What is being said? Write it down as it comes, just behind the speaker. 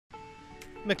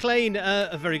McLain,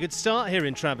 a very good start here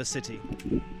in Traverse City.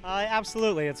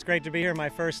 Absolutely. It's great to be here. My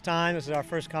first time. This is our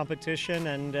first competition,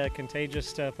 and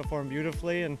Contagious performed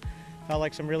beautifully and felt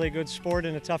like some really good sport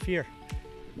in a tough year.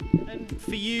 And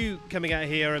for you coming out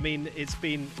here, I mean, it's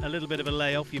been a little bit of a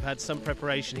layoff. You've had some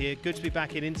preparation here. Good to be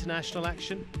back in international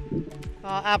action.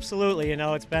 Absolutely. You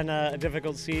know, it's been a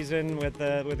difficult season with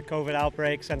the COVID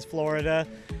outbreak since Florida.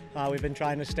 We've been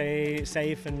trying to stay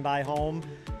safe and buy home,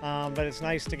 but it's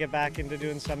nice to get back into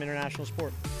doing some international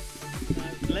sport.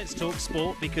 Let's talk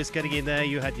sport, because getting in there,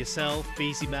 you had yourself,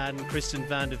 Beezy Madden, Kristen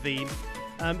van der Veen.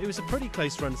 It was a pretty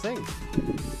close-run thing.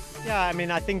 Yeah, I mean,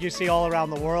 I think you see all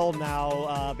around the world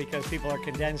now because people are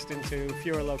condensed into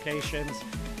fewer locations,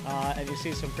 and you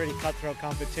see some pretty cutthroat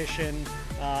competition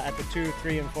at the 2,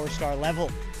 3, and 4-star level.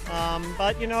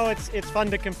 But you know, it's fun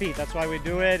to compete. That's why we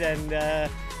do it. And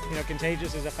you know,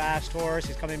 Contagious is a fast horse.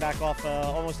 He's coming back off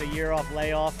almost a year off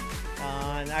layoff,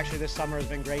 and actually this summer has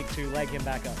been great to leg him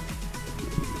back up.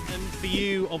 And for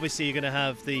you, obviously, you're going to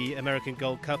have the American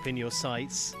Gold Cup in your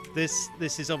sights. This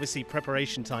is obviously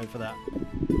preparation time for that.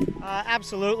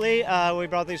 Absolutely. We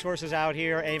brought these horses out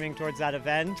here aiming towards that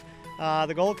event.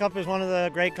 The Gold Cup is one of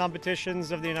the great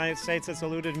competitions of the United States that's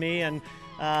eluded me, and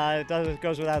it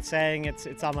goes without saying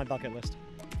it's on my bucket list.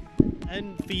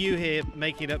 And for you here,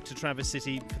 making it up to Traverse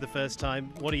City for the first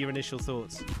time, what are your initial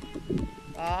thoughts?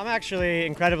 I'm actually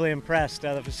incredibly impressed.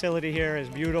 The facility here is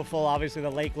beautiful. Obviously,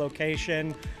 the lake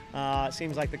location. It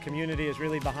seems like the community is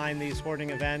really behind these sporting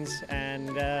events,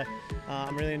 and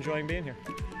I'm really enjoying being here.